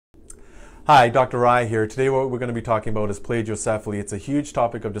Hi, Dr. Rai here. Today what we're going to be talking about is plagiocephaly. It's a huge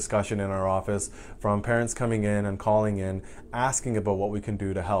topic of discussion in our office from parents coming in and calling in asking about what we can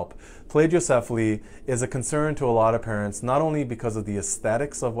do to help. Plagiocephaly is a concern to a lot of parents, not only because of the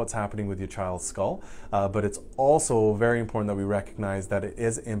aesthetics of what's happening with your child's skull, but it's also very important that we recognize that it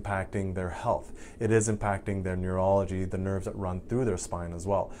is impacting their health. It is impacting their neurology, the nerves that run through their spine as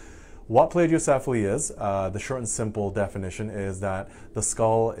well. What plagiocephaly is, the short and simple definition is that the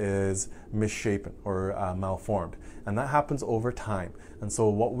skull is misshapen or malformed, and that happens over time. And so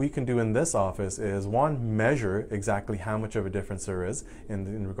what we can do in this office is, one, measure exactly how much of a difference there is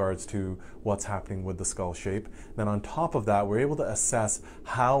in regards to what's happening with the skull shape. Then on top of that, we're able to assess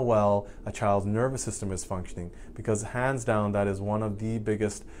how well a child's nervous system is functioning, because hands down that is one of the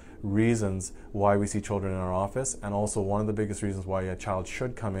biggest reasons why we see children in our office, and also one of the biggest reasons why a child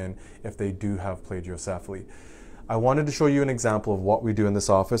should come in if they do have plagiocephaly. I wanted to show you an example of what we do in this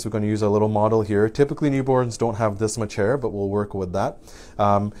office. We're going to use a little model here. Typically newborns don't have this much hair, but we'll work with that.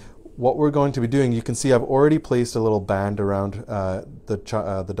 What we're going to be doing, you can see I've already placed a little band around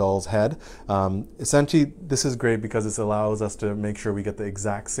the doll's head. Essentially, this is great because this allows us to make sure we get the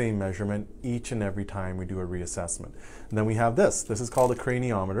exact same measurement each and every time we do a reassessment. And then we have this. This is called a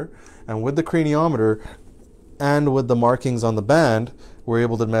craniometer. And with the craniometer and with the markings on the band, we're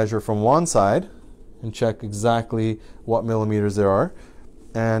able to measure from one side and check exactly what millimeters there are,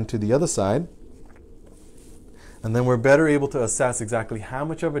 and to the other side. And then we're better able to assess exactly how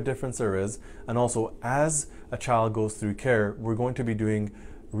much of a difference there is. And also, as a child goes through care, we're going to be doing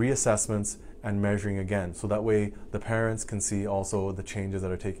reassessments and measuring again. So that way the parents can see also the changes that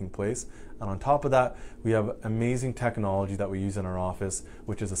are taking place. And on top of that, we have amazing technology that we use in our office,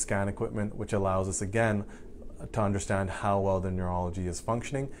 which is a scan equipment, which allows us again to understand how well the neurology is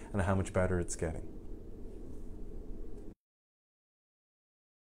functioning and how much better it's getting.